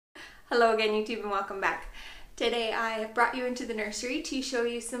Hello again YouTube and welcome back. Today I have brought you into the nursery to show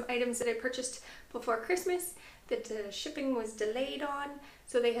you some items that I purchased before Christmas that the shipping was delayed on,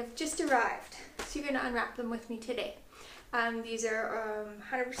 so they have just arrived. So you're going to unwrap them with me today. These are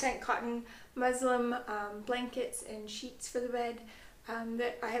 100% cotton muslin blankets and sheets for the bed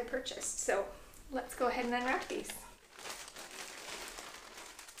that I have purchased. So let's go ahead and unwrap these.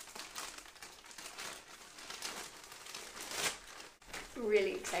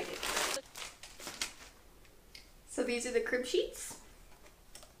 Really excited. So these are the crib sheets.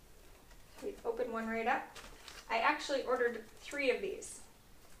 We've opened one right up. I actually ordered 3 of these,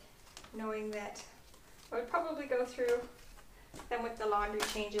 knowing that I would probably go through them with the laundry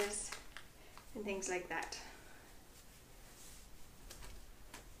changes and things like that.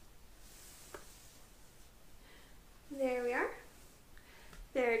 There we are.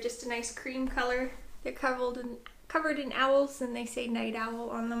 They're just a nice cream color. They're covered in owls, and they say night owl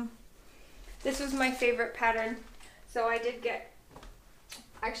on them. This was my favorite pattern, so I did get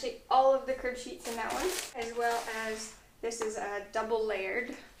actually all of the crib sheets in that one, as well as this is a double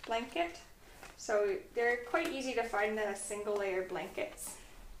layered blanket. So they're quite easy to find the single layered blankets.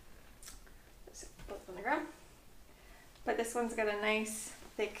 Both on the ground. But this one's got a nice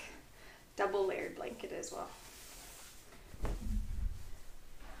thick double layered blanket as well.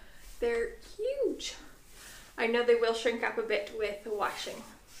 They're huge. I know they will shrink up a bit with washing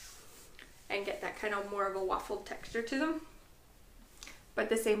and get that kind of more of a waffled texture to them. But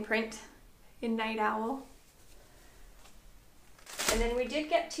the same print in Night Owl. And then we did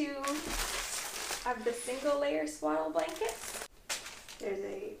get 2 of the single layer swaddle blankets. There's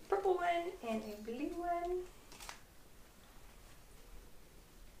a purple one and a blue one.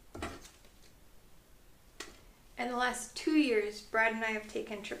 In the last 2 years, Brad and I have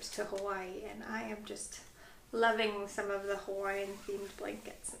taken trips to Hawaii, and I am just loving some of the Hawaiian themed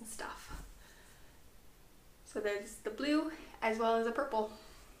blankets and stuff. So there's the blue as well as the purple.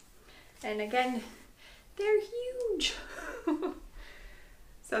 And again, they're huge.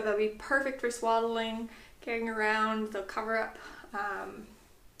 So they'll be perfect for swaddling, carrying around. They'll cover up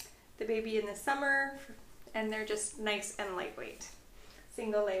the baby in the summer, and they're just nice and lightweight.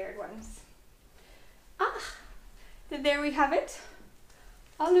 Single layered ones. There we have it.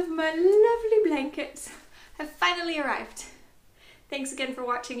 All of my lovely blankets have finally arrived. Thanks again for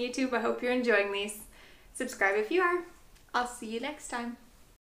watching YouTube. I hope you're enjoying these. Subscribe if you are. I'll see you next time.